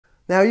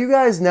Now you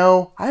guys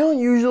know I don't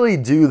usually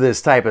do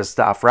this type of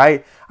stuff,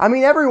 right? I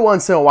mean, every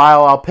once in a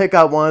while I'll pick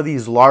up one of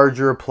these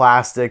larger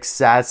plastic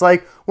sets.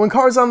 Like when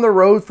Cars on the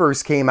Road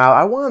first came out,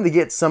 I wanted to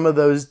get some of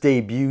those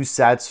debut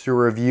sets to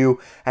review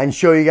and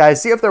show you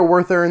guys, see if they're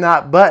worth it or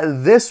not.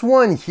 But this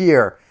one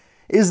here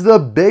is the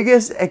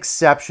biggest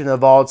exception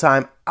of all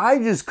time. I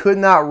just could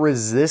not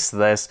resist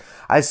this.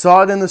 I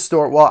saw it in the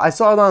store. Well, I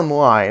saw it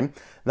online.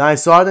 Then I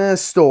saw it in a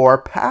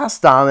store,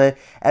 passed on it,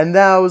 and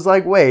then I was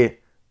like, wait,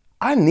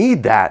 I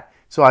need that.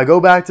 So I go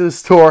back to the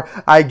store,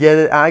 I get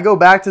it, and I go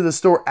back to the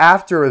store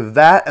after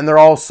that, and they're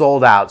all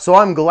sold out. So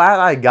I'm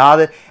glad I got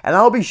it, and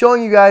I'll be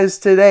showing you guys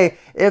today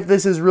if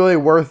this is really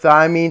worth it.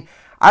 I mean,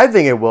 I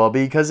think it will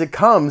be, because it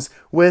comes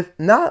with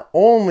not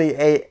only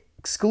a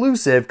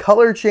exclusive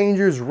Color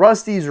Changers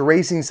Rust-eze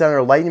Racing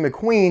Center Lightning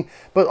McQueen,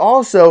 but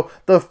also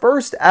the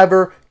first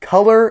ever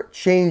color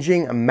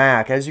changing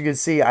Mack. As you can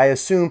see, I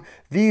assume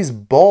these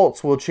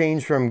bolts will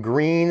change from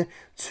green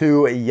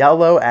to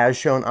yellow as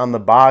shown on the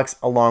box,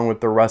 along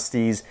with the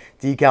Rust-eze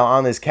decal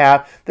on this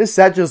cap. This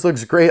set just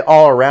looks great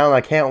all around.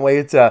 I can't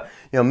wait to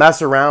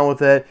mess around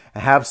with it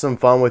and have some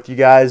fun with you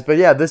guys. But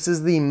yeah, this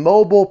is the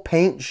mobile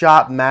Paint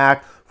Shop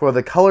Mack for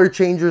the Color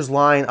Changers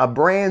line, a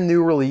brand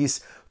new release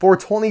for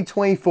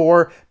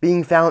 2024,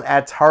 being found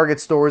at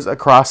Target stores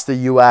across the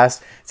US.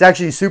 It's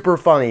actually super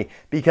funny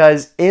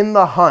because in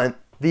The Hunt,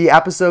 the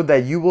episode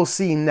that you will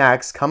see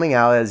next coming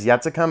out, has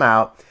yet to come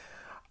out,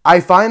 I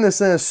find this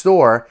in a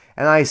store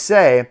and I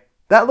say,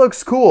 that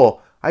looks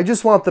cool. I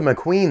just want the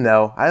McQueen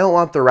though. I don't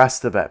want the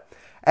rest of it.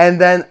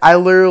 And then I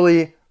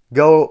literally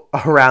go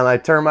around, I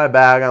turn my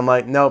back, I'm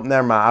like, nope,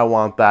 never mind, I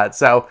want that.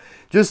 So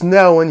just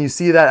know when you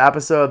see that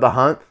episode of The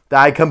Hunt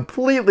that I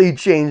completely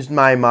changed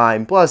my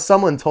mind. Plus,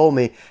 someone told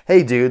me,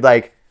 hey dude,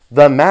 like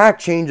the Mack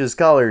changes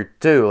color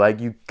too. Like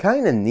you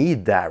kind of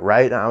need that,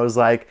 right? And I was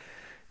like,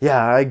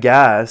 yeah, I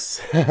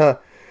guess.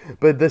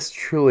 But this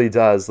truly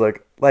does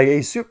look like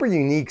a super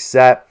unique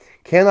set.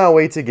 Cannot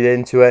wait to get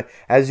into it.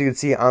 As you can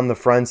see on the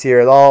fronts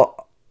here, it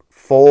all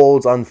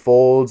folds,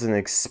 unfolds, and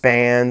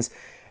expands.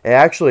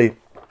 I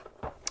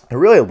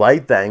really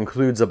like that. It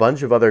includes a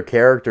bunch of other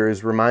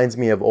characters. Reminds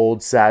me of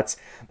old sets.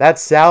 That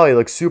Sally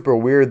looks super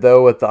weird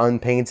though with the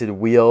unpainted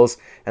wheels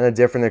and a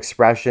different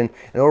expression.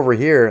 And over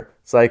here,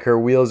 it's like her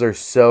wheels are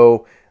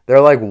they're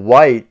like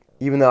white,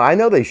 even though I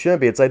know they shouldn't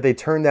be. It's like they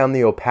turned down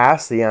the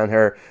opacity on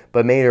her,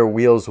 but made her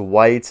wheels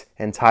white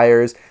and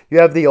tires. You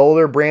have the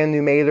older brand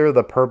new Mater,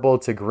 the purple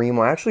to green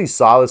one. I actually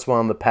saw this one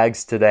on the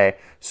pegs today.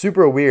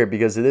 Super weird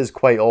because it is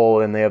quite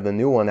old and they have the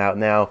new one out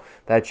now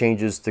that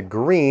changes to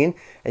green.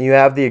 And you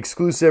have the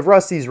exclusive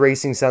Rust-eze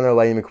Racing Center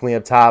Lightning McQueen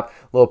up top.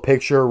 Little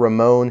picture,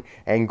 Ramon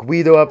and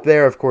Guido up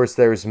there. Of course,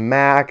 there's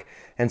Mack.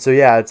 And so,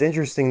 yeah, it's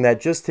interesting that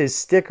just his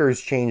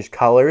stickers changed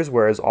colors,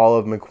 whereas all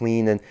of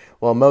McQueen and,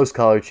 well, most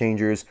color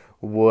changers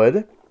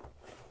would.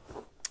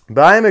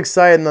 But I am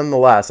excited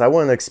nonetheless. I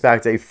wouldn't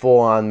expect a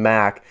full-on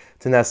Mack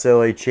to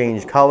necessarily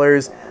change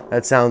colors.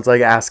 That sounds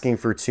like asking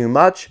for too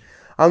much.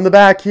 On the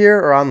back here,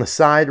 or on the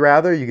side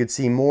rather, you could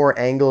see more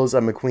angles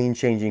of McQueen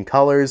changing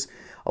colors,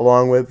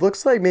 along with,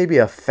 looks like maybe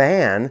a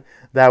fan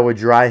that would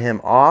dry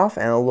him off,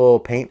 and a little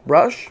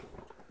paintbrush.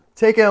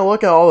 Taking a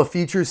look at all the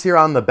features here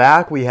on the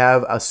back, we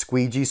have a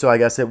squeegee, so I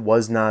guess it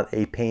was not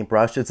a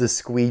paintbrush, it's a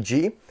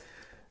squeegee.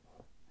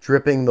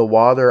 Dripping the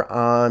water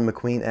on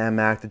McQueen and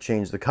Mack to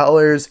change the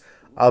colors.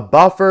 A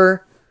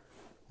buffer.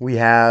 We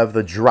have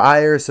the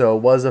dryer, so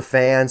it was a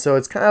fan, so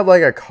it's kind of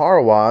like a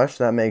car wash,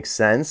 that makes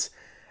sense.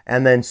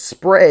 And then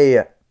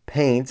spray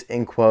paint,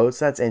 in quotes,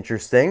 that's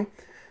interesting.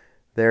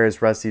 There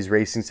is Rust-eze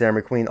Racing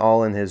Center McQueen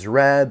all in his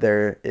red.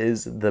 There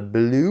is the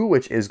blue,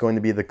 which is going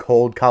to be the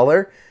cold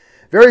color.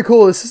 Very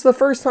cool. This is the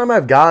first time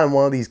I've gotten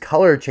one of these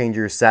color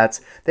changer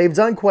sets. They've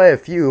done quite a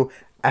few,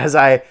 as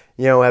I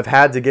have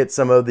had to get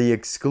some of the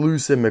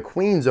exclusive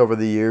McQueens over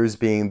the years,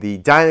 being the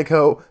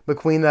Dynaco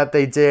McQueen that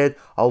they did,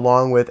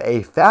 along with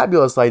a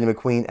fabulous Lightning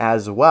McQueen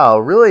as well.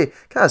 Really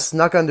kind of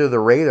snuck under the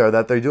radar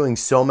that they're doing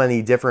so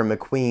many different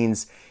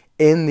McQueens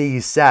in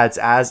these sets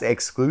as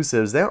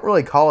exclusives. They don't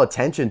really call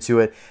attention to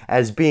it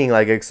as being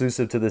like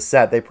exclusive to the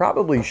set. They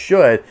probably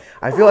should.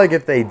 I feel like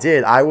if they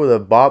did, I would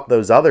have bought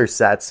those other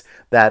sets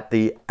that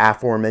the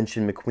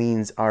aforementioned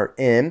McQueens are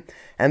in.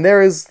 And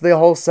there is the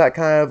whole set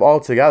kind of all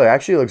together.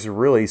 Actually looks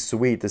really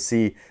sweet to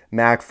see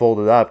Mack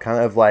folded up,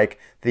 kind of like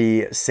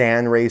the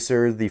Sand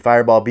Racer, the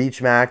Fireball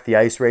Beach Mack, the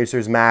Ice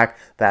Racers Mack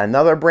that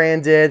another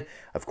brand did.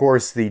 Of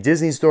course, the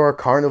Disney Store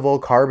Carnival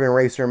Carbon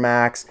Racer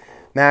Macks.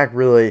 Mack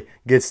really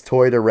gets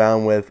toyed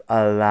around with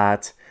a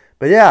lot.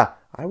 But yeah,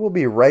 I will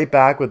be right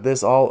back with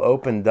this all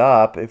opened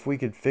up. If we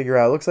could figure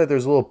out, looks like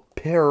there's a little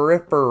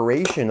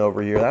perforation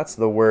over here. That's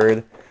the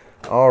word.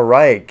 All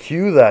right,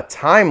 cue the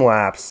time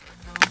lapse.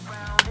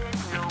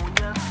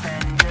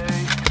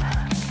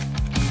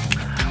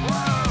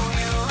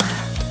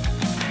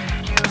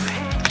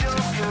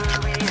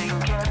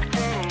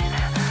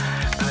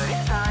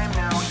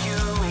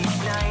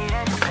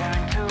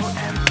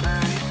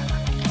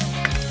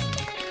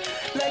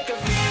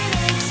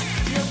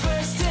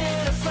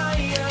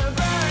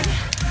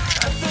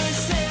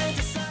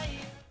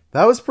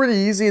 That was pretty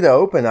easy to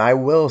open, I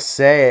will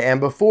say. And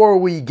before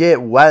we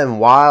get wet and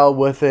wild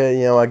with it,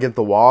 you know, I get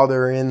the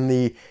water in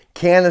the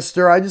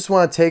canister, I just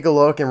want to take a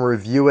look and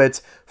review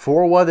it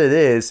for what it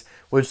is,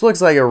 which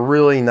looks like a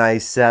really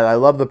nice set. I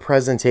love the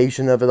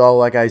presentation of it all,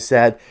 like I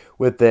said,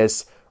 with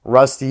this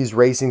Rust-eze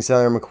Racing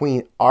Center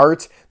McQueen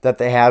art that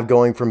they have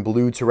going from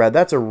blue to red.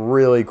 That's a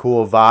really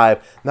cool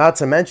vibe. Not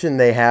to mention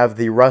they have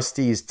the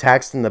Rust-eze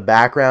text in the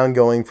background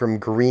going from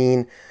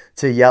green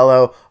to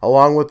yellow,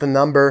 along with the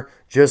number,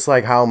 just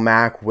like how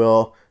Mack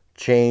will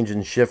change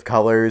and shift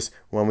colors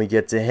when we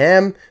get to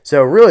him.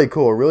 So really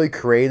cool, really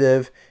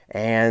creative,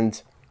 and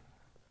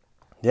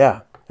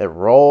yeah, it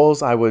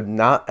rolls. I would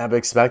not have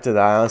expected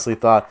that. I honestly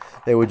thought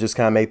they would just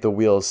kind of make the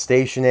wheels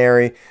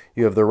stationary.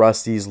 You have the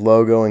Rust-eze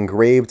logo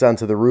engraved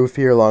onto the roof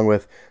here, along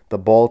with the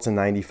bolts and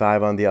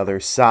 95 on the other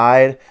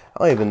side.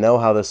 I don't even know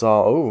how this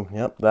all... Oh,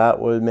 yep, that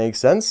would make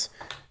sense.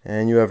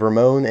 And you have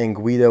Ramon and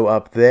Guido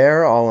up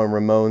there, all in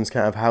Ramon's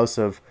kind of House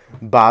of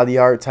Body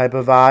Art type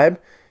of vibe.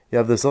 You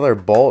have this other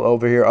bolt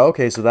over here.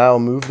 Okay, so that'll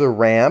move the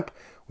ramp.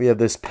 We have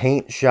this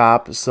paint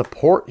shop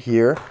support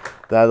here.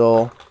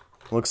 That'll...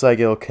 Looks like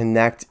it'll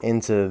connect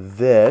into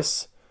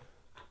this.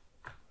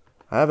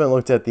 I haven't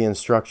looked at the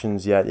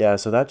instructions yet. Yeah,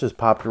 so that just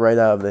popped right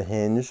out of the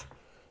hinge.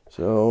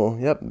 So,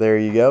 yep, there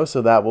you go.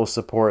 So that will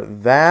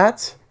support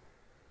that.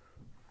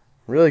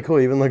 Really cool.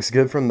 Even looks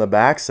good from the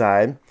back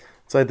side.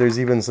 It's like there's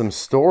even some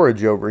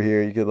storage over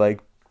here. You could,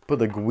 like, put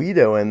the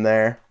Guido in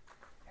there.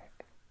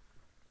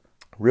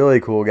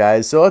 Really cool,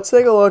 guys. So let's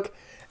take a look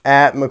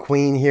at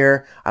McQueen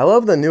here. I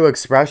love the new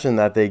expression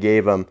that they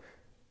gave him.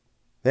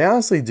 They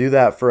honestly do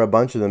that for a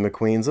bunch of the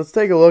McQueens. Let's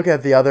take a look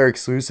at the other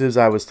exclusives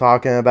I was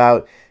talking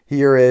about.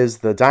 Here is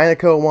the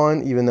Dynaco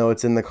one, even though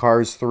it's in the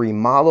Cars 3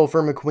 model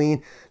for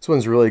McQueen. This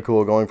one's really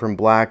cool, going from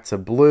black to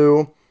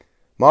blue.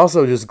 I'm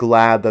also just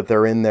glad that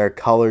they're in their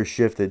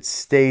color-shifted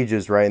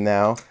stages right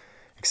now.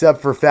 Except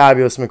for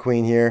Fabulous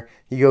McQueen here.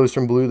 He goes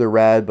from blue to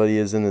red, but he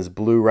is in this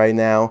blue right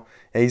now.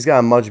 And he's got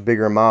a much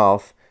bigger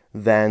mouth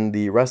than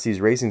the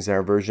Rust-eze Racing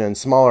Center version, and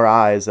smaller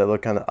eyes that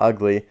look kind of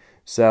ugly.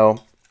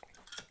 So...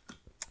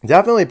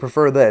 definitely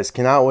prefer this.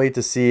 Cannot wait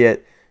to see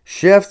it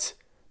shift.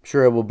 I'm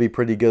sure it will be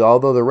pretty good.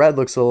 Although the red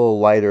looks a little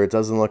lighter. It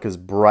doesn't look as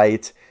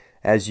bright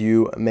as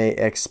you may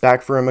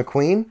expect for a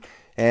McQueen.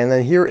 And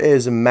then here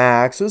is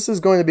Mack. So this is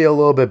going to be a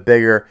little bit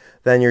bigger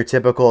than your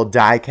typical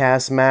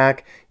die-cast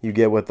Mack you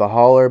get with the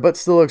hauler. But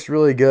still looks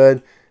really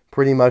good.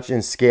 Pretty much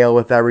in scale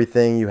with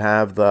everything. You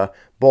have the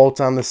bolt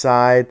on the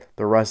side.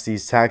 The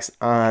Rust-eze text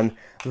on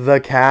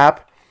the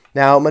cap.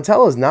 Now,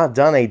 Mattel has not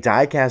done a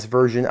die-cast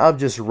version of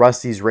just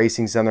Rust-eze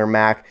Racing Center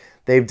Mack.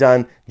 They've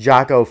done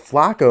Jocko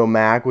Flacco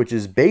Mack, which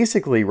is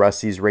basically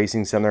Rust-eze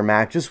Racing Center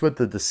Mack, just with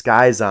the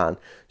disguise on.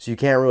 So you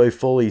can't really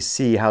fully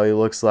see how he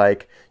looks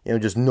like, you know,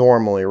 just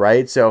normally,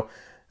 right? So,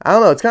 I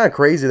don't know, it's kind of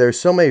crazy. There's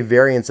so many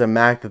variants of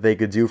Mack that they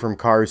could do from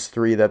Cars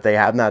 3 that they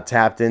have not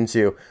tapped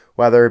into,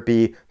 whether it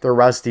be the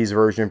Rust-eze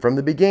version from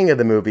the beginning of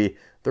the movie,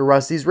 the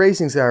Rust-eze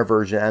Racing Center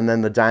version, and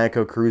then the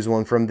Dynaco Cruise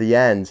one from the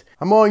end.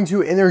 I'm going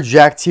to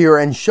interject here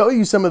and show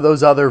you some of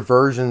those other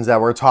versions that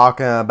we're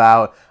talking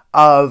about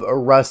of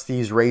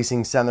Rust-eze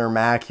Racing Center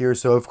Mack here.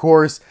 So, of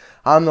course,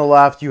 on the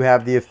left, you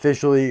have the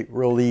officially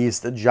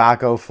released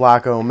Jocko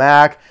Flacco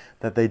Mack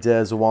that they did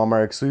as a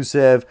Walmart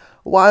exclusive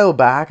a while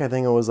back. I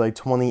think it was like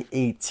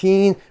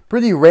 2018.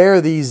 Pretty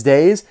rare these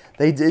days.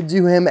 They did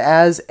do him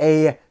as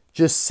a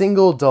just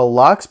single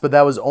deluxe, but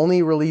that was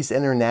only released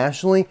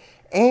internationally.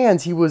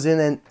 And he was in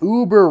an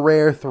uber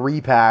rare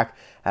 3-pack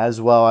as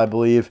well, I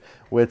believe,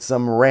 with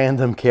some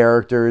random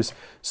characters.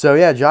 So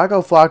yeah,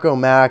 Jocko Flacco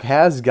Mack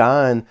has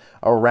gone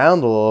around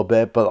a little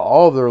bit, but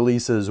all of the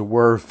releases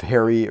were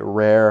very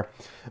rare.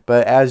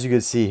 But as you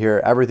can see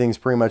here, everything's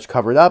pretty much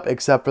covered up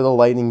except for the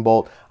lightning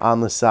bolt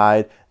on the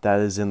side that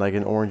is in like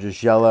an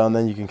orangish yellow. And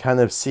then you can kind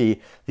of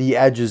see the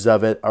edges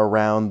of it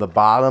around the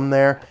bottom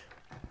there.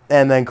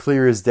 And then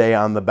clear as day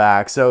on the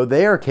back. So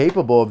they are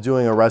capable of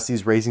doing a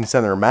Rust-eze Racing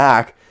Center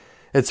Mack.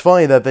 It's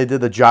funny that they did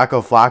the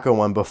Jocko Flacco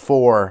one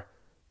before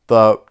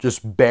the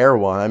just bare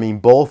one. I mean,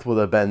 both would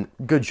have been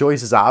good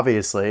choices,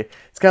 obviously.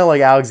 It's kind of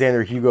like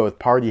Alexander Hugo with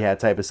Party Hat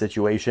type of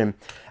situation.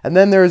 And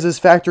then there's this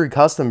factory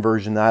custom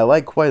version that I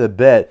like quite a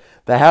bit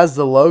that has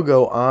the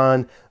logo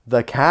on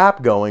the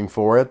cap going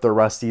for it, the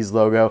Rust-eze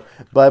logo,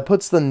 but it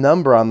puts the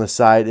number on the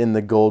side in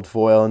the gold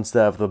foil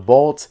instead of the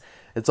bolt.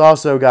 It's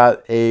also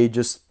got a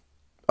just,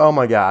 oh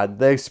my God,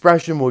 the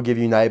expression will give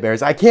you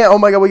nightmares. I can't, oh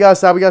my God, we gotta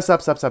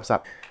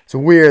stop. It's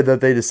weird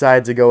that they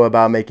decided to go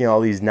about making all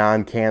these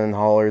non-canon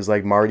haulers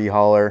like Marty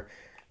Hauler,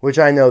 which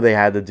I know they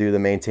had to do to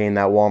maintain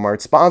that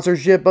Walmart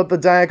sponsorship, but the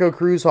Dynaco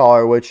Cruise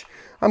hauler, which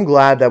I'm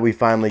glad that we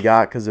finally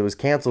got because it was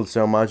canceled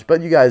so much,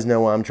 but you guys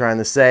know what I'm trying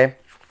to say.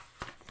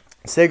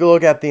 Let's take a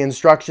look at the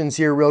instructions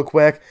here real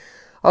quick.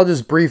 I'll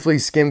just briefly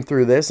skim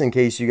through this in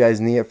case you guys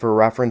need it for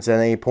reference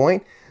at any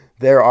point.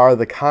 There are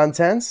the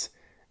contents.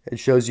 It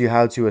shows you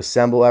how to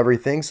assemble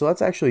everything, so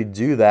let's actually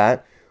do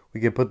that.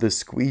 We can put the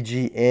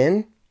squeegee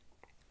in.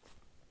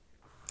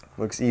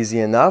 Looks easy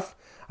enough.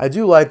 I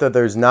do like that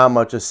there's not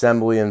much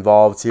assembly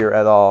involved here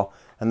at all.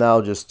 and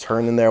that'll just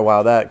turn in there.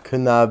 Wow, that could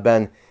not have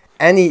been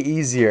any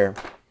easier.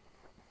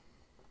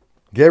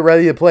 Get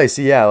ready to play.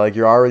 See, yeah, like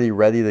you're already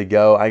ready to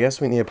go. I guess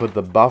we need to put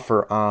the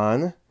buffer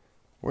on.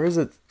 Where does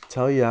it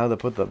tell you how to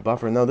put the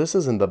buffer? No, this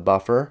isn't the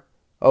buffer.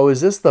 Oh,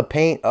 is this the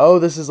paint? Oh,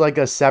 this is like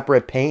a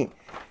separate paint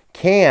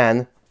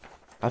can.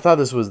 I thought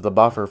this was the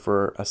buffer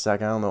for a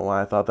second. I don't know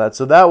why I thought that.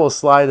 So that will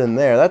slide in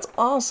there. That's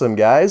awesome,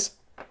 guys.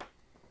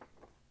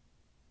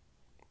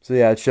 So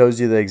yeah, it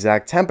shows you the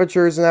exact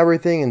temperatures and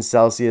everything in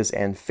Celsius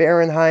and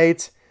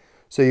Fahrenheit.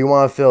 So you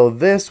want to fill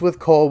this with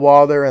cold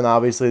water and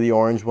obviously the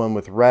orange one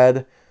with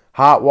red.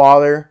 Hot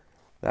water.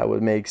 That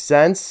would make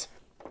sense.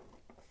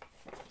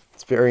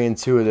 It's very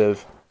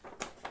intuitive.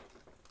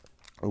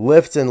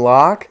 Lift and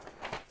lock.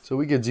 So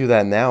we could do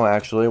that now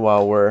actually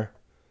while we're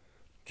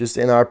just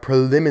in our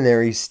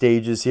preliminary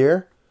stages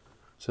here.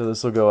 So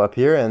this will go up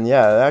here, and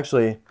yeah,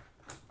 actually,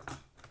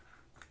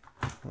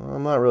 well,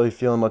 I'm not really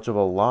feeling much of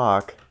a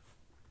lock.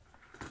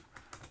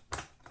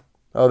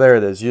 Oh, there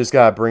it is. You just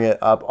gotta bring it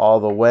up all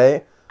the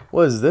way.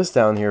 What is this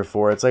down here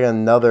for? It's like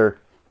another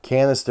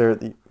canister.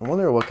 I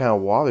wonder what kind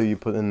of water you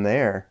put in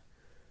there.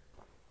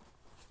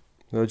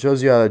 So it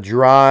shows you how to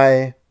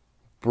dry,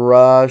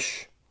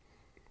 brush.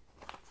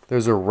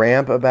 There's a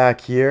ramp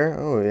back here.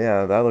 Oh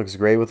yeah, that looks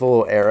great with a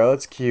little arrow.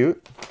 It's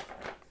cute.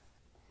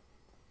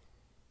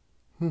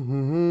 I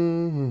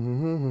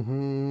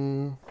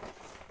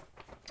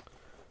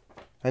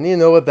need to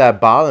know what that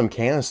bottom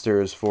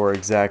canister is for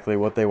exactly,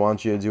 what they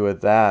want you to do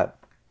with that.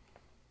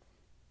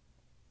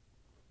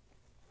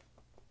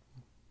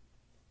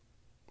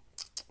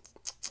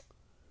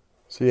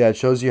 So yeah, it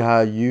shows you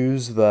how to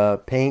use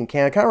the paint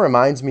can. It kind of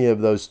reminds me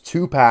of those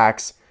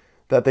 2-packs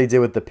that they did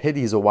with the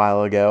pitties a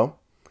while ago.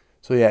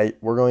 So yeah,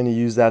 we're going to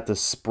use that to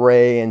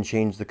spray and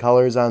change the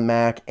colors on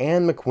Mack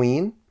and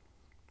McQueen.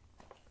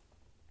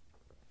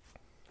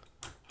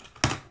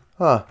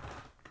 Huh.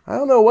 I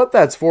don't know what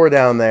that's for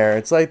down there.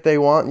 It's like they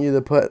want you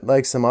to put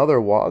like some other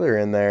water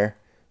in there,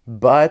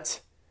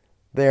 but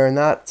they are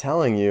not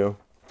telling you.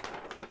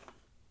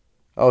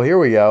 Oh, here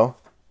we go.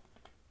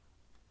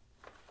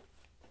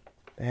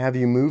 They have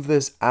you move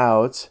this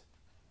out.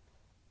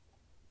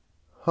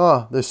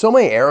 Huh. There's so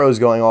many arrows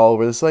going all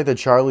over. This is like the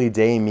Charlie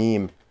Day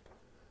meme.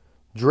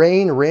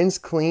 Drain, rinse,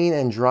 clean,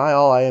 and dry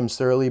all items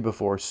thoroughly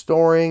before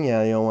storing.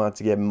 Yeah, you don't want it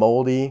to get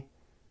moldy.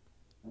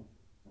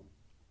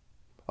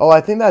 Oh,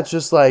 I think that's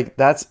just like,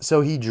 that's,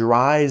 so he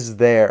dries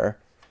there,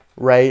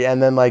 right?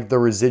 And then like the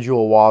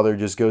residual water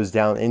just goes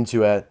down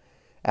into it,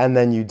 and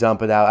then you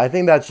dump it out. I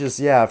think that's just,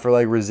 yeah, for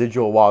like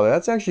residual water.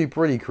 That's actually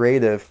pretty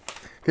creative,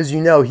 because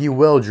you know he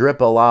will drip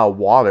a lot of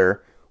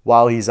water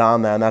while he's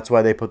on that, and that's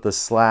why they put the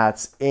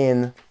slats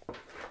in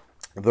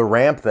the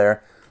ramp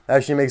there. That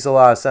actually makes a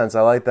lot of sense.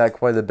 I like that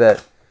quite a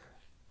bit.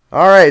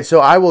 All right, so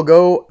I will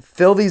go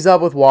fill these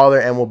up with water,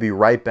 and we'll be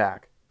right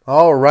back.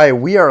 All right,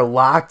 we are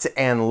locked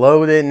and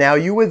loaded. Now,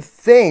 you would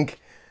think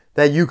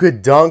that you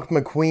could dunk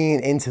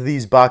McQueen into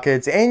these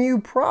buckets, and you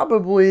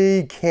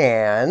probably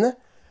can,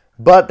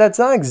 but that's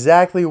not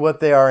exactly what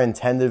they are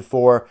intended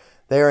for.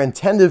 They are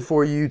intended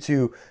for you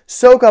to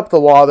soak up the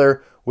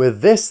water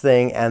with this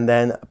thing and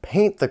then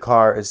paint the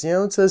cars, you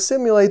know, to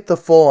simulate the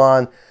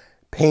full-on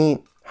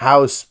paint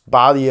house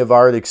body of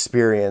art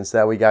experience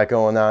that we got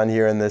going on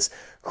here in this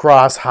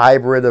cross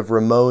hybrid of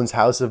Ramon's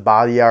House of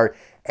Body Art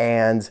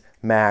and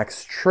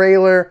Mack's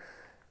trailer.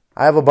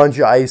 I have a bunch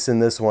of ice in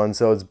this one,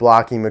 so it's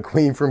blocking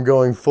McQueen from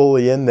going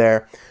fully in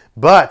there.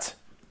 But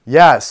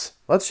yes,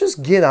 let's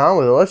just get on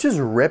with it. Let's just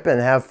rip and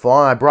have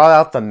fun. I brought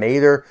out the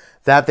Mater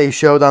that they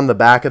showed on the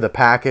back of the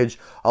package,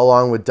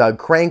 along with Doug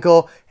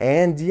Krankle,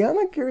 and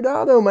Deanna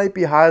Giordano might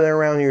be hiding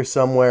around here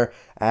somewhere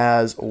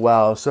as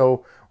well.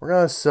 So we're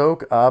gonna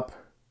soak up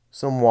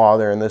some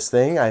water in this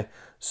thing. I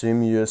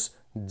assume you just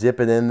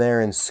dip it in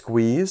there and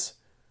squeeze.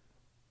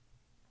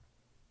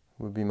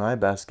 Would be my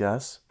best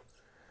guess,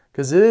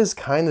 because it is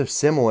kind of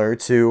similar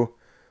to,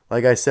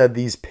 like I said,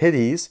 these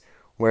pitties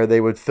where they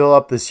would fill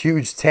up this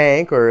huge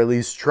tank, or at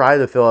least try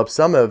to fill up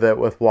some of it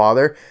with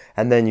water,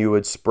 and then you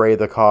would spray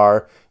the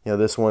car. You know,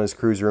 this one is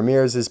Cruz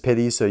Ramirez's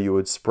pitty, so you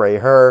would spray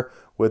her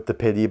with the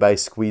pitty by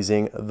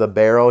squeezing the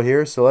barrel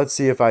here. So let's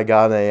see if I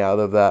got any out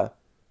of that.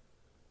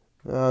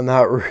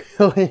 Not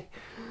really.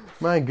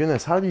 My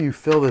goodness, how do you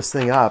fill this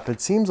thing up?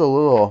 It seems a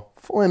little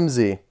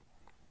flimsy.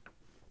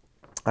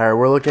 All right,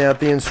 we're looking at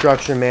the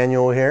instruction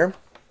manual here.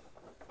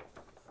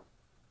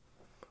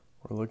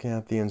 We're looking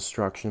at the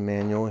instruction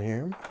manual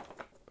here.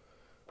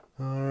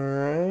 All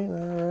right.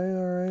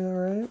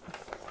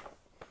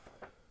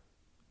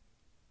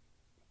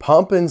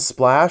 Pump and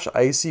splash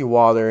icy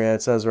water. Yeah,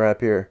 it says right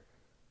up here.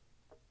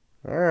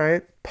 All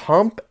right,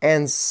 pump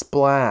and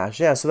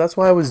splash. Yeah, so that's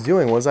what I was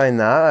doing, was I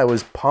not? I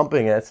was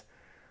pumping it.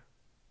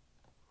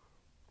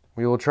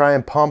 We will try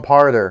and pump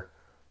harder.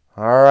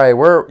 All right,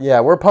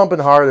 we're pumping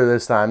harder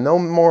this time. No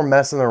more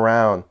messing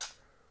around.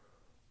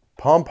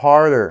 Pump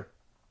harder.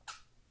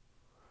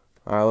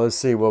 All right, let's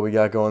see what we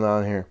got going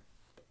on here.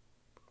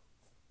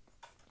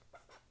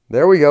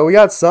 There we go. We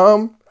got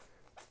some.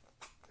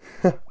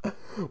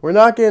 We're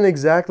not getting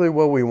exactly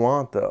what we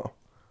want, though.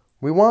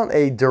 We want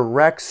a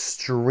direct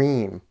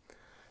stream.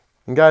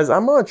 And guys,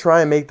 I'm going to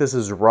try and make this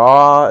as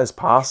raw as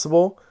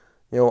possible.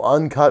 You know,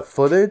 uncut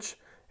footage.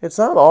 It's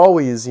not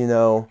always, you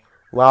know,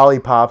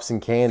 lollipops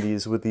and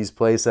candies with these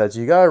play sets.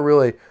 You got to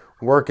really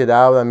work it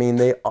out. I mean,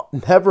 they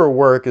never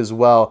work as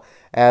well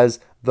as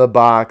the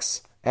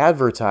box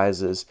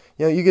advertises.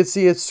 You know, you can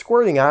see it's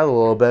squirting out a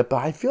little bit, but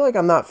I feel like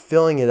I'm not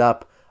filling it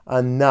up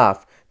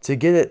enough to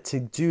get it to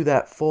do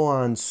that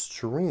full-on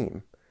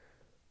stream.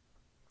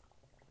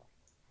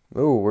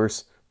 Ooh, we're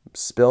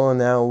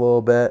spilling out a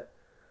little bit.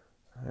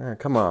 All right,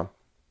 come on.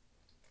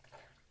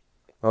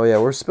 Oh yeah,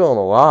 we're spilling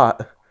a lot.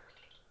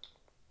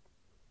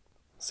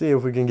 Let's see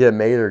if we can get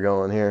Mater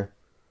going here.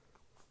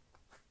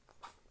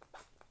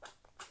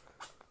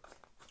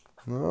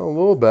 Oh, a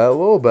little bit, a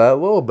little bit, a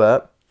little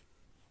bit.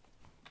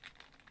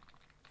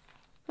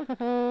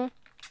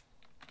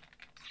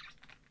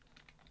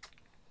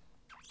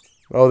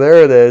 Oh,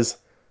 there it is.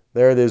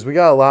 There it is. We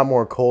got a lot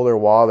more colder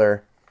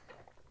water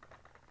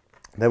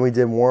than we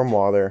did warm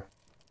water.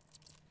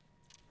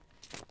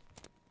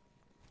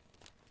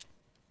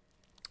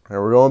 All right,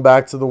 we're going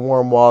back to the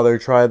warm water.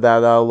 Try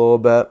that out a little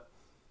bit.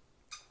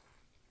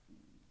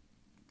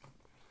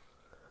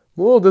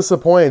 I'm a little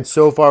disappointed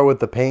so far with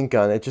the paint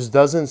gun. It just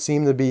doesn't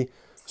seem to be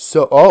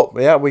so... Oh,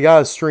 yeah, we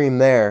got a stream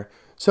there.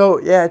 So,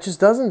 yeah, it just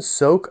doesn't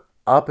soak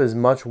up as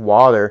much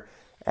water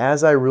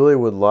as I really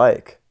would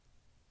like.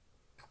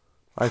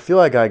 I feel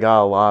like I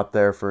got a lot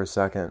there for a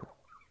second.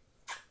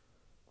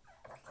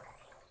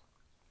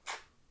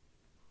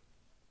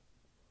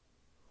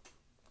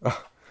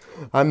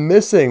 I'm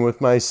missing with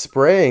my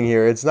spraying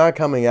here. It's not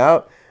coming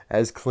out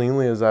as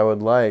cleanly as I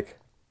would like.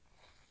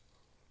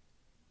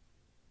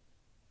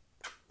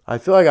 I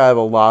feel like I have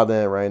a lot in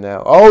it right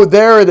now. Oh,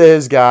 there it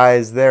is,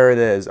 guys. There it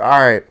is. All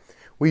right.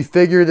 We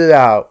figured it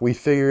out. We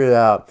figured it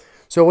out.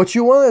 So what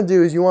you want to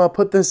do is you want to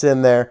put this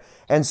in there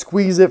and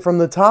squeeze it from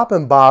the top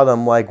and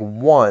bottom like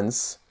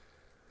once.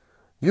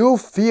 You'll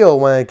feel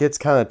when it gets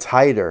kind of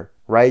tighter,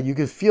 right? You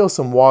can feel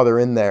some water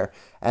in there.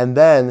 And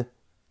then,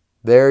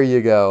 there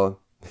you go.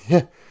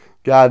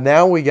 God,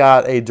 now we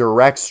got a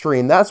direct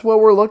stream. That's what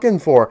we're looking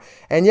for.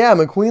 And yeah,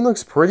 McQueen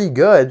looks pretty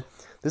good.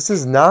 This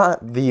is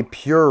not the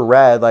pure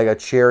red, like a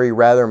cherry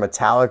red or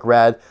metallic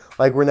red,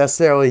 like we're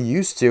necessarily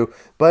used to,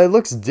 but it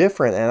looks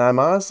different, and I'm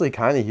honestly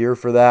kind of here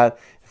for that.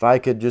 If I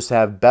could just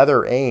have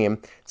better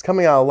aim, it's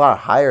coming out a lot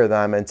higher than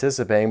I'm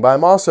anticipating, but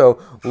I'm also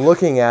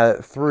looking at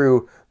it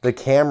through the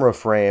camera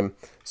frame.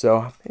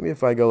 So maybe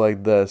if I go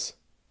like this.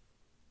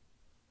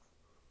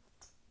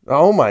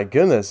 Oh my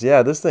goodness,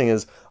 yeah, this thing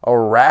is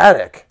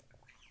erratic.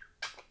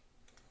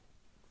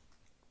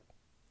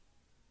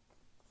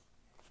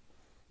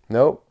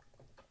 Nope.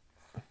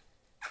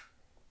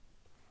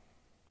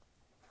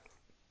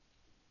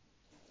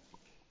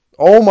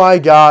 Oh my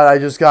God, I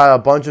just got a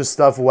bunch of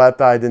stuff wet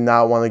that I did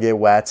not want to get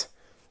wet.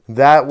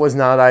 That was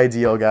not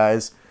ideal,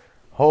 guys.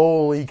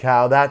 Holy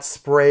cow, that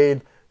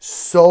sprayed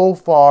so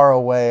far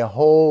away.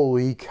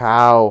 Holy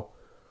cow.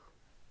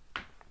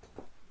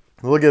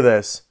 Look at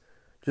this.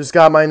 Just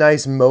got my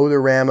nice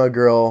Motorama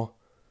Girl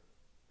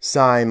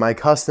sign, my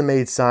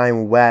custom-made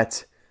sign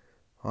wet.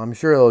 I'm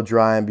sure it'll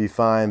dry and be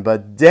fine,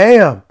 but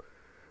damn,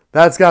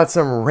 that's got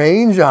some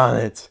range on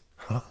it.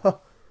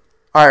 All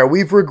right,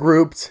 we've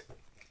regrouped.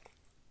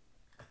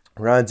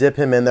 We're going to dip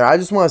him in there. I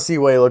just want to see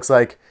what he looks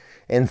like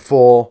in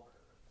full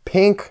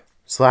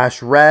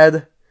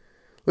pink/red.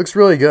 Looks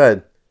really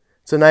good.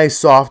 It's a nice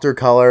softer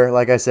color.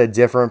 Like I said,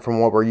 different from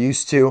what we're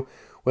used to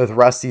with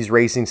Rust-eze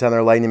Racing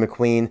Center Lightning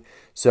McQueen.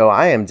 So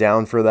I am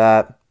down for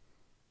that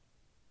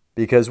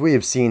because we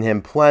have seen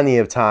him plenty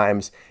of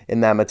times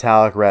in that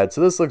metallic red.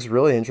 So this looks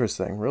really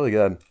interesting. Really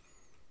good.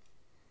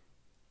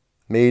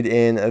 Made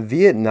in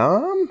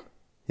Vietnam?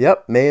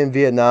 Yep, made in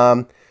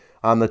Vietnam.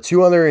 On the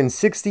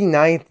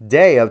 269th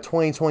day of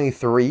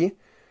 2023.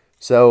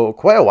 So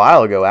quite a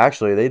while ago,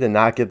 actually. They did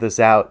not get this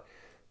out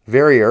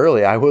very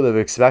early. I would have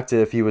expected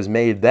if he was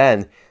made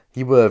then,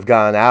 he would have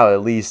gone out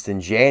at least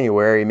in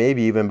January,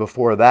 maybe even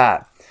before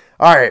that.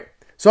 All right,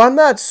 so I'm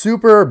not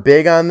super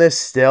big on this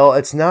still.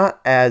 It's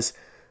not as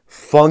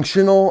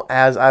functional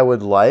as I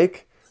would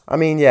like. I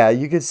mean, yeah,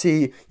 you can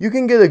see, you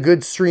can get a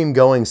good stream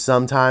going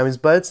sometimes,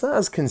 but it's not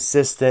as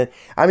consistent.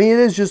 I mean, it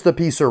is just a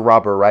piece of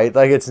rubber, right?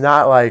 Like, it's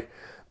not like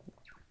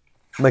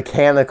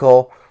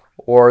mechanical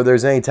or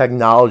there's any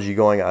technology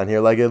going on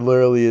here. Like, it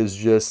literally is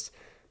just,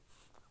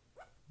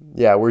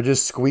 yeah, we're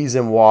just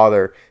squeezing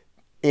water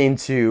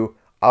into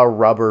a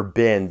rubber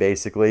bin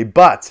basically,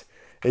 but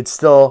it's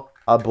still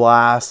a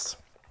blast.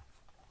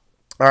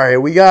 All right,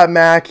 we got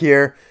Mack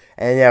here,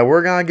 and yeah,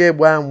 we're gonna get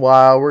wet and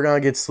wild. We're gonna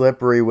get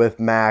slippery with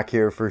Mack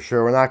here for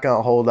sure. We're not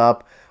gonna hold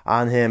up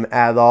on him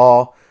at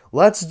all.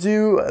 Let's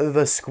do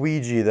the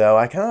squeegee though.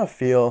 I kind of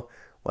feel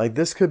like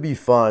this could be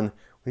fun.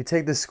 We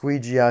take the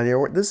squeegee out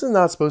here. This is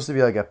not supposed to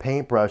be like a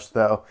paintbrush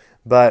though,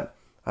 but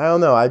I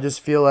don't know. I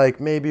just feel like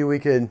maybe we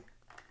could,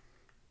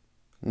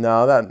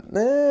 no,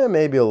 that,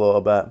 maybe a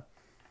little bit.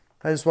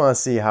 I just want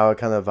to see how it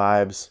kind of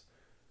vibes.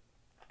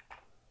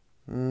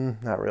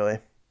 Not really.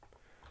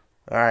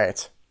 All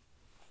right.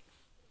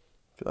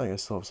 feel like I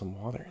still have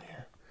some water in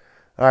here.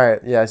 All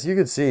right, yeah, so you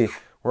can see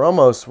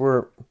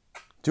we're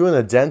doing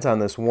a dent on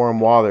this warm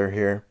water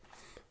here.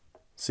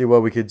 See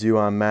what we could do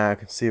on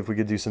Mac. See if we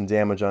could do some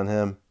damage on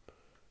him.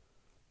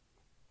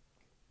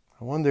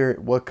 I wonder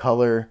what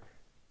color,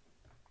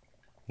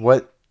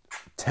 what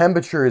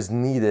temperature is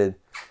needed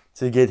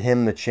to get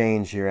him to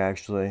change here,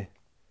 actually.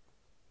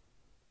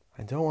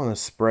 I don't want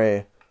to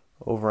spray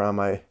over on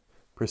my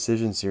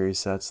Precision Series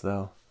sets,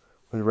 though.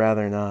 Would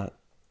rather not.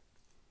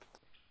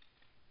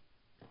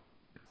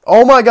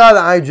 Oh my god,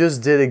 I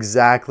just did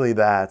exactly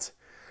that.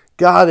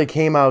 God, it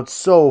came out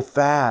so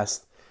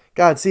fast.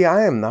 God, see,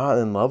 I am not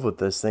in love with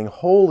this thing.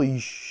 Holy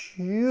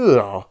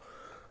shit.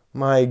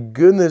 My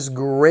goodness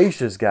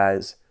gracious,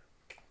 guys.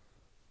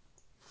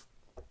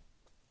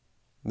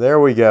 There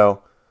we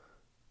go.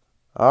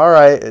 All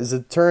right, is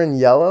it turning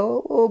yellow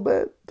a little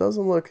bit?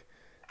 Doesn't look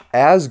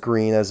as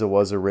green as it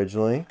was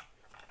originally.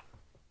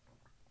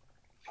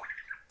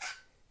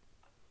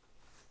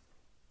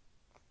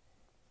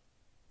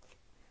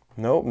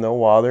 Nope, no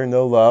water,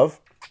 no love.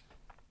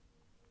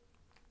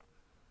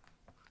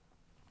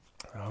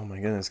 Oh my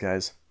goodness,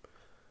 guys.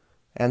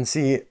 And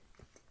see,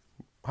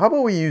 how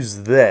about we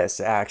use this,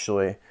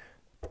 actually?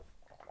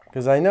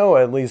 Because I know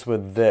at least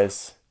with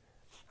this,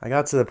 I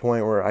got to the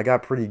point where I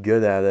got pretty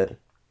good at it.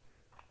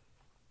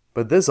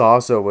 But this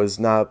also was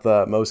not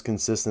the most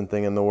consistent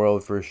thing in the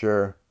world for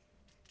sure.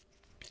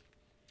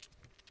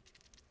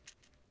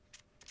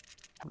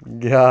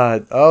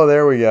 God. Oh,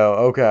 there we go.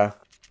 Okay.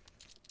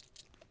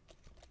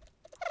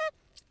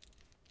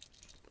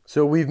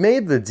 So we've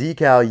made the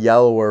decal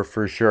yellower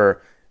for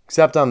sure,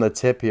 except on the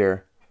tip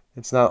here.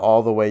 It's not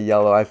all the way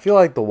yellow. I feel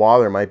like the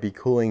water might be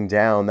cooling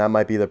down. That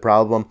might be the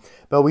problem.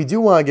 But we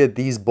do want to get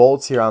these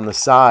bolts here on the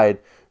side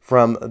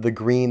from the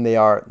green they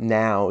are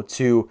now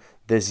to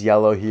this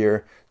yellow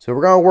here. So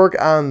we're going to work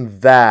on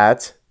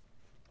that.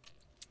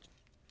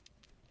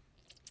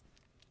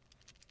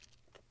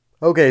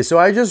 Okay, so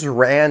I just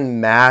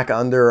ran Mac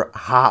under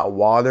hot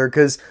water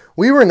because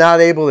we were not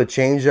able to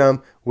change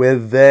them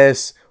with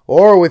this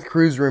or with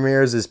Cruz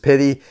Ramirez's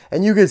Pity.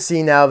 And you can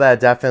see now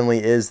that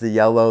definitely is the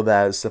yellow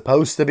that it's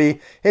supposed to be.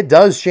 It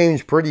does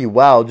change pretty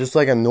well, just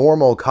like a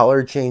normal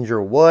color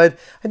changer would.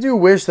 I do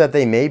wish that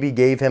they maybe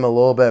gave him a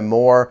little bit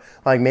more,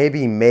 like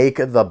maybe make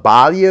the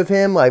body of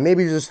him, like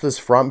maybe just this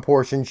front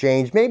portion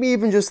change, maybe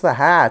even just the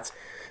hat.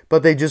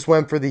 But they just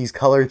went for these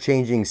color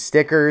changing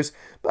stickers.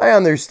 But I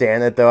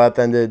understand it though. At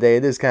the end of the day,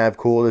 it is kind of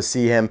cool to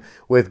see him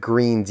with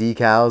green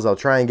decals. I'll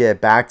try and get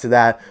back to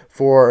that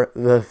for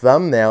the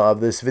thumbnail of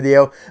this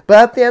video. But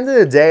at the end of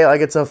the day,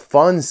 like, it's a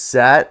fun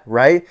set,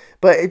 right?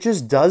 But it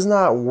just does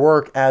not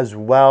work as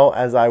well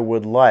as I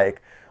would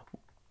like.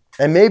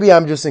 And maybe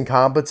I'm just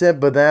incompetent,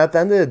 but then at the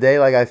end of the day,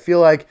 like, I feel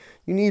like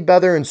you need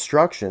better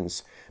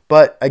instructions.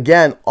 But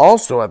again,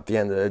 also at the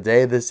end of the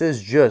day, this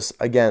is just,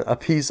 again, a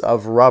piece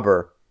of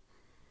rubber.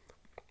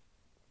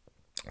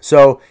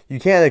 So you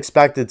can't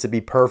expect it to be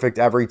perfect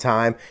every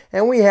time,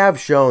 and we have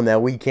shown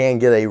that we can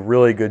get a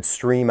really good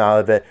stream out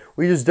of it.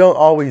 We just don't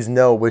always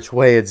know which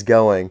way it's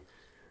going.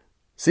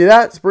 See,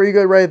 that's pretty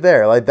good right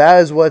there. Like, that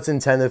is what it's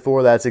intended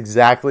for. That's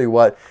exactly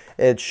what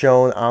it's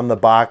shown on the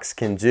box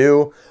can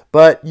do,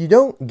 but you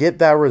don't get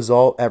that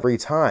result every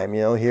time.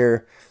 You know,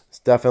 here it's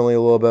definitely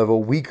a little bit of a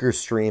weaker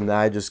stream that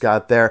I just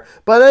got there.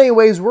 But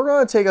anyways, we're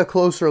going to take a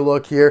closer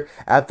look here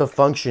at the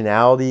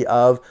functionality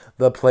of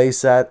the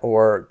playset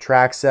or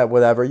track set,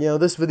 whatever. You know,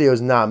 this video is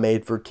not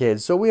made for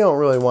kids, so we don't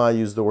really want to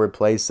use the word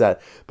playset.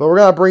 But we're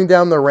going to bring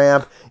down the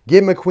ramp,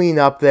 get McQueen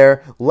up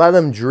there, let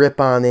him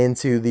drip on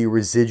into the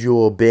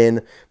residual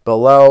bin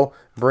below,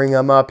 bring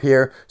him up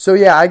here. So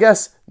yeah, I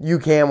guess you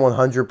can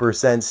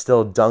 100%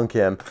 still dunk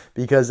him,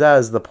 because that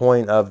is the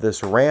point of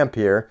this ramp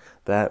here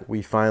that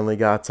we finally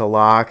got to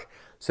lock,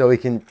 so we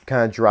can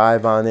kind of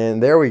drive on in.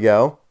 There we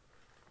go.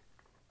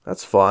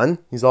 That's fun.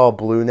 He's all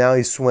blue now.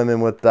 He's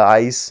swimming with the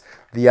ice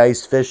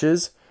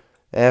fishes.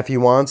 And if he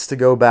wants to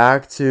go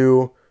back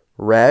to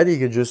red, he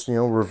could just, you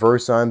know,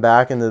 reverse on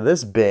back into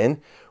this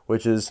bin,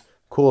 which is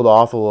cooled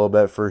off a little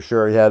bit for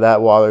sure. Yeah,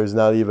 that water is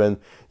not even,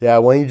 yeah,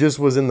 when he just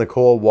was in the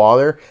cold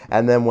water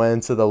and then went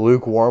into the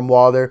lukewarm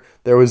water,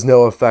 there was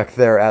no effect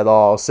there at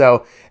all.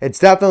 So it's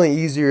definitely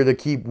easier to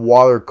keep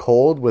water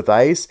cold with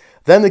ice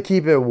than to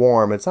keep it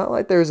warm. It's not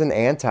like there's an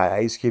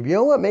anti-ice cube. You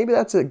know what? Maybe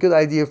that's a good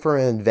idea for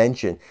an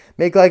invention.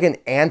 Make like an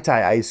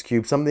anti-ice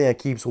cube, something that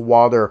keeps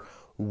water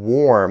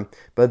warm,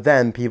 but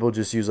then people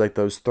just use like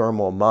those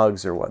thermal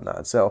mugs or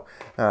whatnot. So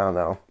I don't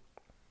know.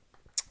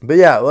 But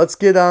yeah, let's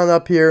get on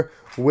up here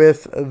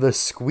with the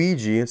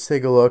squeegee. Let's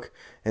take a look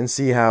and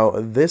see how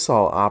this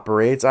all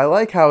operates. I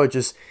like how it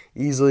just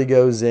easily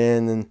goes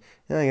in, and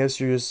yeah, I guess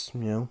you're just,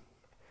 you know,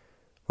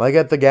 like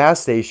at the gas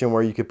station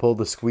where you could pull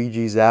the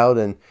squeegees out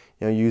and,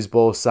 you know, use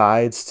both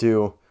sides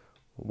to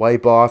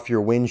wipe off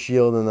your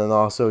windshield and then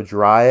also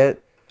dry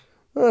it.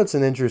 Well, that's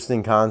an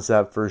interesting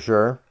concept for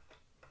sure.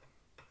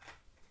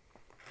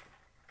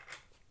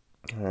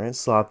 All right,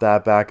 slot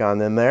that back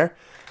on in there.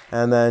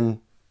 And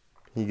then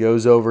he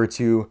goes over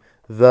to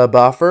the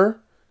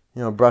buffer.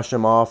 You know, brush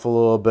him off a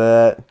little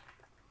bit.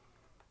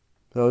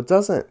 So it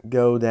doesn't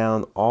go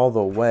down all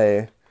the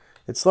way.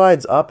 It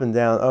slides up and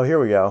down. Oh, here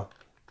we go.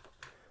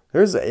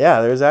 There's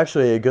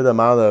actually a good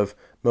amount of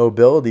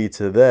mobility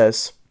to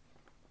this.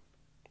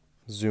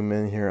 Zoom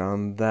in here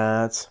on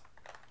that.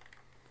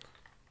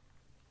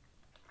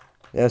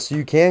 Yeah, so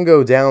you can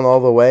go down all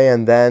the way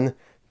and then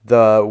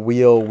the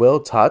wheel will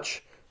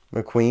touch.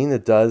 McQueen,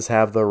 it does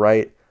have the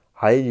right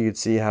height. You can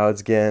see how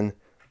it's getting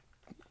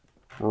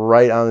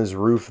right on his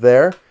roof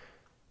there.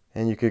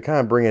 And you could kind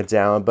of bring it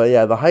down. But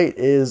yeah, the height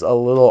is a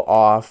little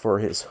off for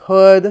his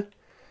hood.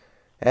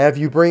 And if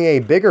you bring a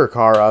bigger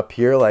car up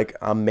here, like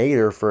a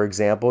Mater, for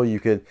example, you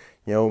could,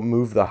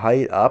 move the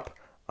height up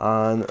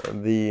on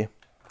the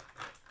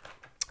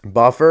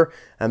buffer.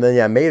 And then,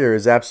 yeah, Mater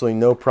is absolutely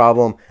no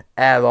problem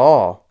at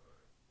all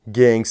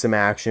getting some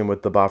action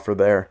with the buffer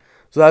there.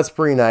 So that's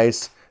pretty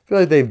nice. I feel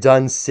like they've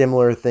done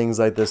similar things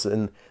like this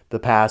in the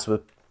past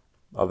with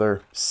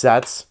other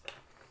sets.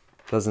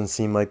 Doesn't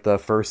seem like the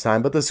first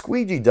time, but the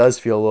squeegee does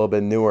feel a little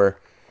bit newer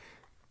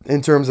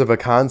in terms of a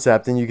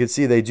concept, and you can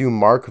see they do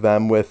mark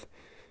them with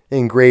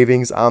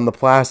engravings on the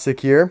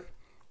plastic here.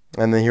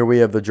 And then here we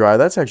have the dryer.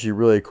 That's actually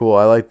really cool.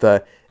 I like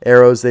the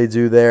arrows they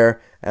do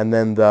there, and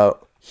then the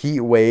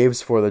heat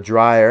waves for the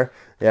dryer.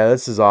 Yeah,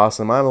 this is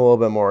awesome. I'm a little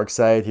bit more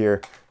excited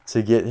here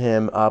to get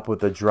him up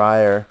with the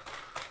dryer.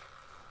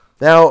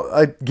 Now,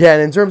 again,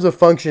 in terms of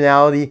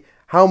functionality,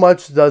 how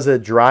much does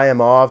it dry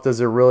him off?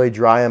 Does it really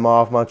dry him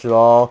off much at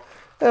all?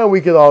 And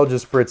we could all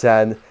just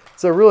pretend.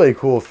 It's a really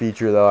cool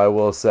feature, though, I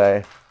will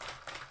say.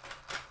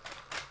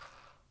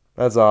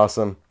 That's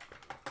awesome.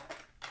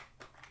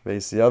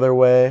 Face the other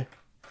way.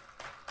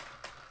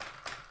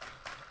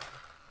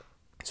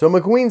 So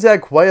McQueen's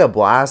had quite a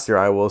blast here,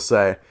 I will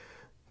say.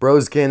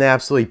 Bro's getting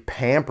absolutely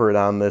pampered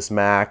on this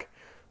Mack.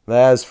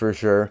 That is for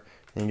sure.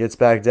 And he gets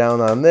back down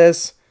on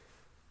this.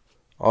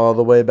 All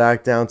the way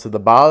back down to the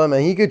bottom.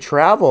 And he could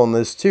travel in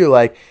this too.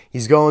 Like,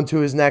 he's going to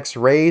his next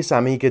race.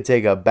 I mean, he could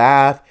take a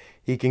bath.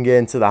 He can get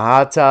into the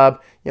hot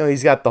tub.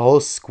 He's got the whole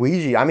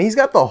squeegee. I mean, he's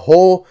got the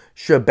whole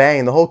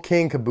shebang, the whole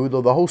king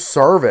caboodle, the whole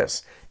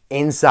service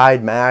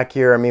inside Mack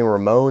here. I mean,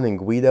 Ramon and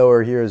Guido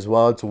are here as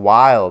well. It's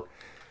wild.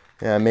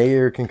 Yeah,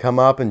 Mater can come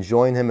up and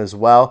join him as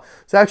well.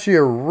 It's actually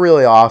a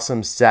really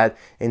awesome set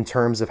in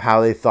terms of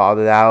how they thought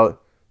it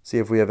out. See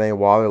if we have any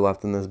water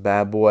left in this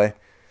bad boy.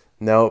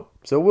 Nope.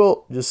 So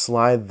we'll just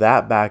slide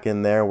that back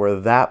in there where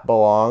that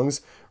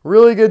belongs.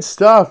 Really good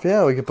stuff.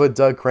 Yeah, we could put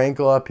Doug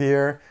Crankle up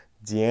here.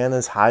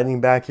 Deanna's hiding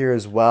back here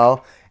as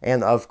well.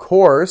 And of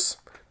course,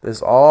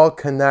 this all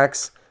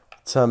connects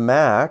to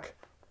Mack.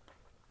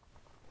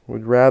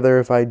 Would rather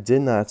if I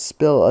did not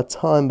spill a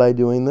ton by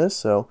doing this.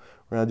 So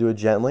we're going to do it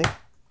gently.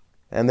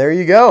 And there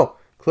you go.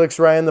 Clicks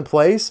right into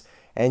place.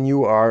 And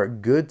you are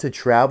good to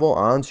travel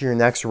on to your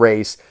next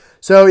race.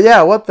 So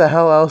yeah, what the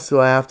hell else do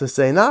I have to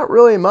say? Not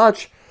really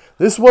much.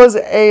 This was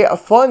a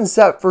fun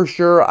set for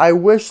sure. I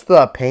wish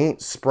the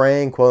paint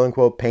spraying, quote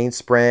unquote paint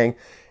spraying,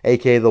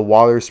 aka the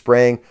water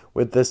spraying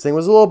with this thing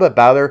was a little bit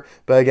better.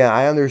 But again,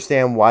 I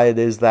understand why it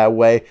is that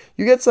way.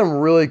 You get some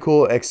really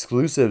cool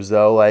exclusives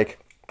though. Like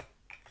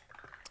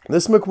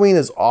this McQueen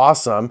is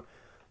awesome.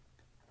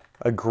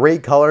 A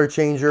great color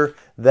changer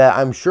that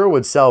I'm sure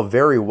would sell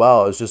very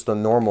well as just a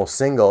normal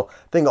single.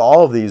 I think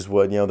all of these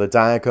would, the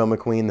Dynaco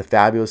McQueen, the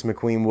Fabulous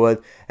McQueen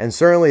would, and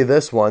certainly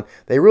this one.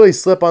 They really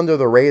slip under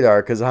the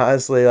radar because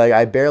honestly, like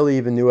I barely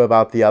even knew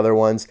about the other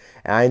ones.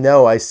 And I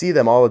know I see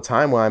them all the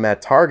time when I'm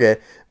at Target,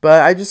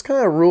 but I just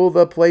kind of rule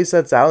the play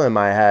sets out in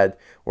my head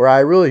where I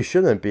really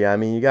shouldn't be. I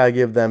mean, you got to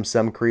give them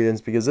some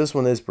credence because this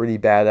one is pretty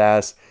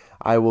badass.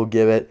 I will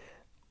give it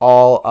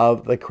all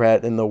of the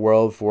credit in the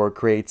world for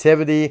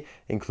creativity,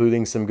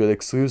 including some good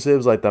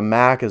exclusives like the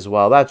Mack as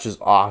well. That's just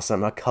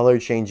awesome. A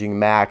color-changing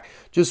Mack.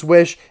 Just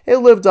wish it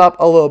lived up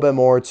a little bit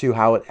more to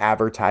how it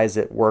advertised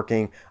it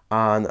working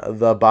on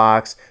the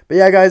box. But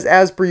yeah, guys,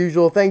 as per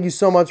usual, thank you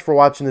so much for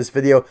watching this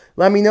video.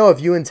 Let me know if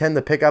you intend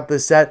to pick up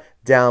this set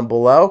down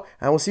below,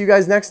 and we'll see you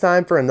guys next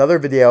time for another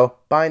video.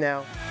 Bye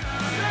now.